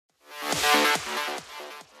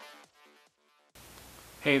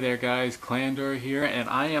Hey there guys, Clandor here, and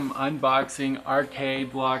I am unboxing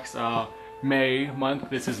arcade blocks May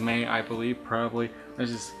month. This is May, I believe, probably.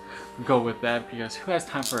 Let's just go with that because who has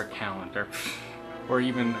time for a calendar? Or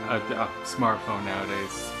even a smartphone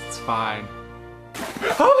nowadays. It's fine.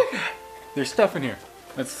 Oh my god! There's stuff in here.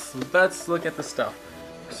 Let's look at the stuff.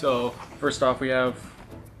 So, first off we have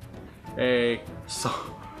a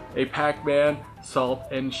Pac-Man salt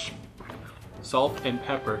and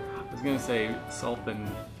pepper. I was gonna say salt and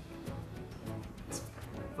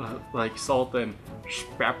like salt and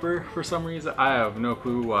pepper for some reason. I have no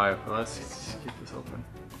clue why. But let's get this open.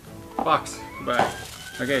 Box. Goodbye.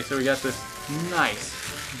 Okay, so we got this nice,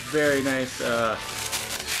 very nice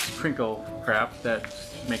sprinkle crap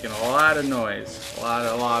that's making a lot of noise. A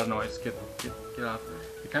lot of noise. Get off.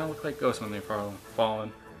 They kind of look like ghosts when they're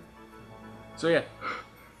falling. So yeah,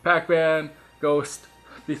 Pac-Man, Ghost.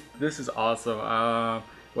 This is awesome.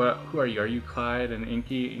 Who are you? Are you Clyde and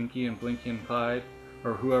Inky and Blinky and Clyde,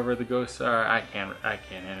 or whoever the ghosts are? I can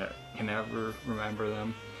never remember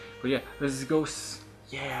them. But yeah, this is Ghosts.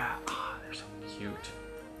 Yeah, they're so cute.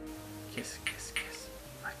 Kiss, kiss, kiss.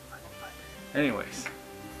 Bye, bye, bye. Anyways,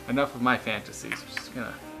 enough of my fantasies. I'm just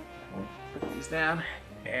gonna put these down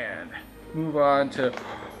and move on to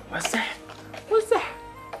what's that? What's that?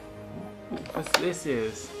 This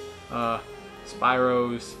is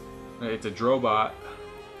Spyro's. It's a Drobot.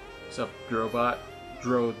 What's up, Drobot?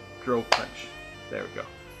 Dro punch. There we go.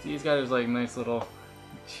 See, he's got his like nice little.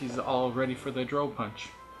 She's all ready for the Dro punch.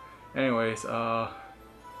 Anyways,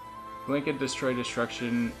 Blink and Destroy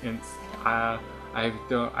Destruction. I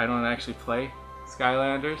don't actually play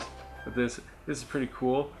Skylanders, but this is pretty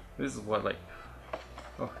cool. This is what like.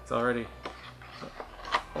 Oh, it's already.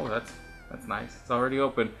 Oh, that's nice. It's already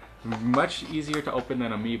open. Much easier to open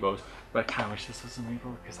than Amiibos, but I kind of wish this was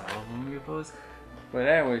Amiibo because I love Amiibos. But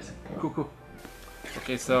anyways, cool.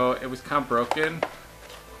 Okay, so it was kind of broken. It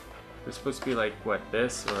was supposed to be like what,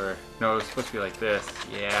 this, or no? It was supposed to be like this.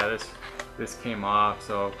 Yeah, this came off.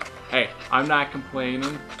 So hey, I'm not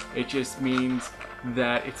complaining. It just means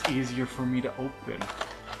that it's easier for me to open.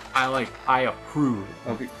 I approve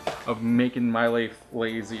of making my life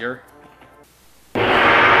lazier.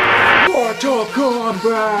 Mortal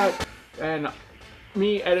Kombat! And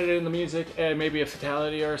me editing the music and maybe a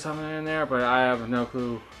fatality or something in there, but I have no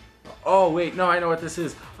clue. Oh wait, no, I know what this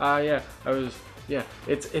is.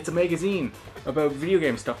 It's a magazine about video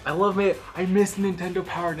game stuff. I love it. I miss Nintendo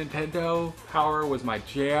Power. Nintendo Power was my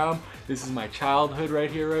jam. This is my childhood right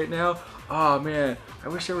here, right now. Oh man, I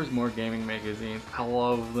wish there was more gaming magazines. I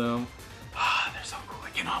love them. They're so cool.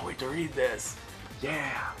 I cannot wait to read this.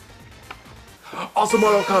 Yeah. Also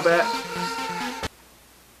Mortal Kombat.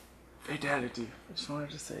 Fatality. I just wanted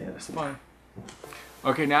to say it. It's fun.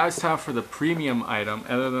 Okay, now it's time for the premium item,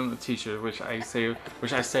 other than the t-shirt, which I save.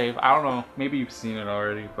 I don't know. Maybe you've seen it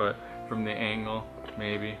already, but from the angle,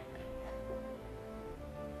 maybe.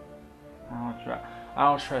 I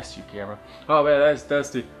don't trust you, camera. Oh man, that's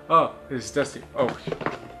Dusty. Oh, it's Dusty. Oh,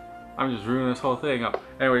 I'm just ruining this whole thing up.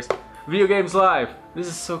 Anyways, Video Games Live. This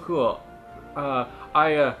is so cool.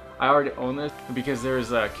 I already own this because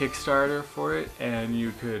there's a Kickstarter for it, and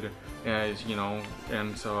you could, you know,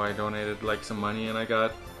 and so I donated like some money and I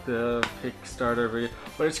got the Kickstarter video.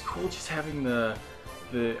 But it's cool just having the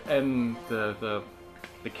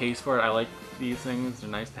case for it. I like these things; they're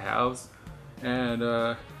nice to have, and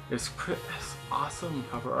it's awesome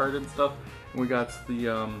cover art and stuff. And we got the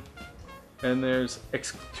and there's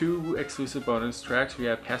two exclusive bonus tracks. We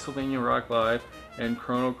have Castlevania Rock Live and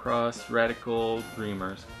Chrono Cross Radical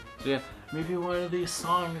Dreamers. So yeah, maybe one of these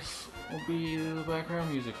songs will be the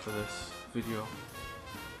background music for this video.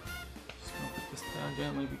 Just gonna put this down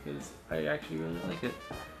gently because I actually really like it.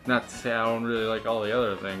 Not to say I don't really like all the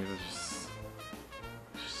other things, it's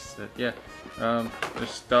just that, yeah. There's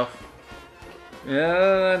stuff.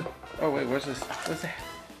 And, oh wait, what's this? What's that?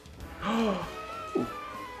 Oh!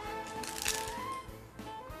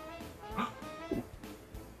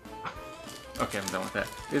 Okay, I'm done with that.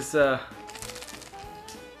 It's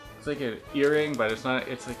like an earring, but it's not.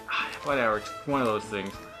 It's like whatever. It's one of those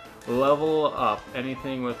things. Level up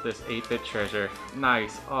anything with this 8-bit treasure.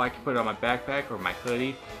 Nice. Oh, I can put it on my backpack or my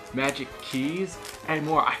hoodie. Magic keys and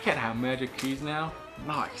more. I can have magic keys now.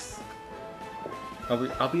 Nice.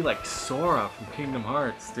 I'll be like Sora from Kingdom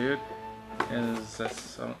Hearts, dude. And that's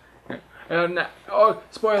so. And oh,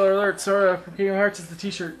 spoiler alert! Sora from Kingdom Hearts is the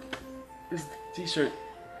T-shirt. Is the T-shirt.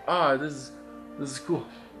 Ah, this is cool.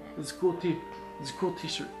 This is cool T. This is a cool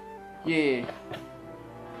T-shirt. Yeah.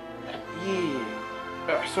 Yeah.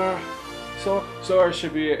 Sora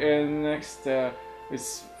should be in the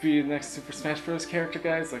is be the next Super Smash Bros. Character,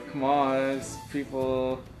 guys. Like, come on, it's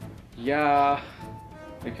people. Yeah.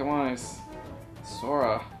 Like, come on, it's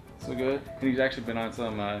Sora. So good. And he's actually been on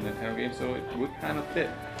some Nintendo games, so it would kind of fit.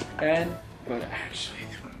 But actually,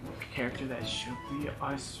 the character that should be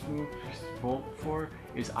a smooth vote for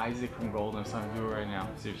is Isaac from Golden. So I'm gonna do it right now.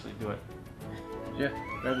 Seriously, do it. Yeah,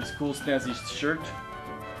 got this cool snazzy shirt.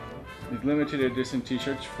 These limited edition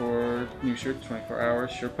t-shirts for new shirts, 24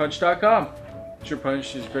 hours. SurePunch.com.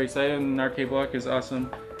 SurePunch is a great site, and Arcade Block is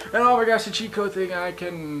awesome. And oh my gosh, the cheat code thing, I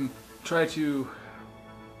can try to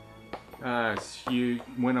you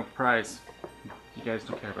win a prize. You guys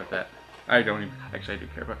don't care about that. I don't even, actually I do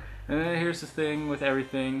care about it. And then here's the thing with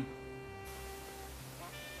everything.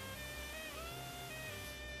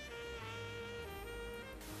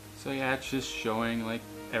 So yeah, it's just showing like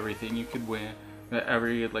everything you could win.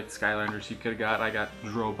 Every like Skylanders you could have got. I got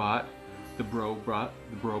Drobot, the Brobot,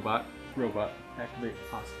 activate,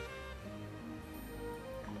 awesome.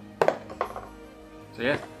 So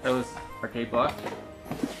yeah, that was Arcade Block.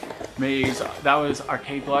 That was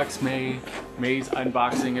Arcade Block's Maze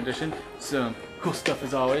unboxing edition. Some cool stuff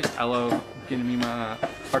as always. I love getting me my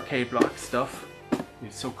Arcade Block stuff.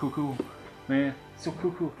 It's so cool, man. So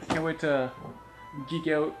cool. Can't wait to geek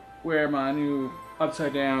out, wear my new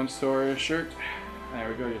upside down Sora shirt. There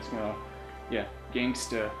we go. Just gonna, yeah,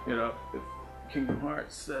 gangsta it up with Kingdom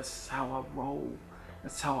Hearts. That's how I roll.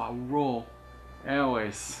 That's how I roll.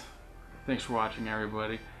 Anyways, thanks for watching,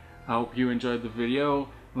 everybody. I hope you enjoyed the video.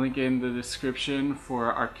 Link in the description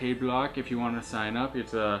for Arcade Block if you want to sign up.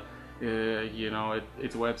 It's a,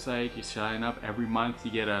 it's a website. You sign up every month.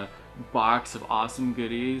 You get a box of awesome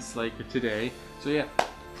goodies like today. So yeah,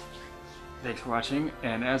 thanks for watching,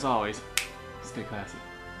 and as always, stay classy.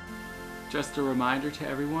 Just a reminder to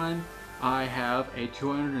everyone, I have a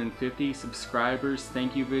 250 subscribers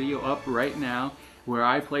thank you video up right now where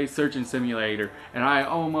I play Surgeon Simulator, and I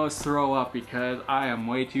almost throw up because I am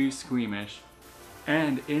way too squeamish.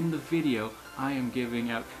 And in the video, I am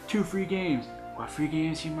giving out 2 free games. What free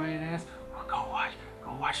games, you might ask? Well, go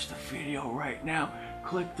watch the video right now.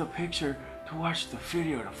 Click the picture to watch the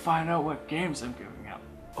video to find out what games I'm giving out.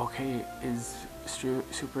 Okay, is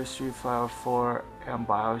Super Street Fighter 4 and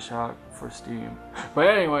Bioshock for Steam. But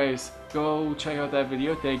anyways, go check out that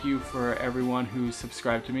video. Thank you for everyone who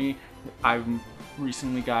subscribed to me. I've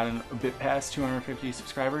recently gotten a bit past 250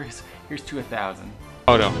 subscribers. Here's to 1,000.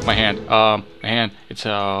 Oh no, my hand. It's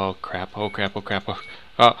oh crap. I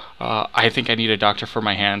think I need a doctor for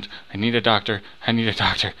my hand. I need a doctor.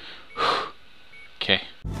 Okay.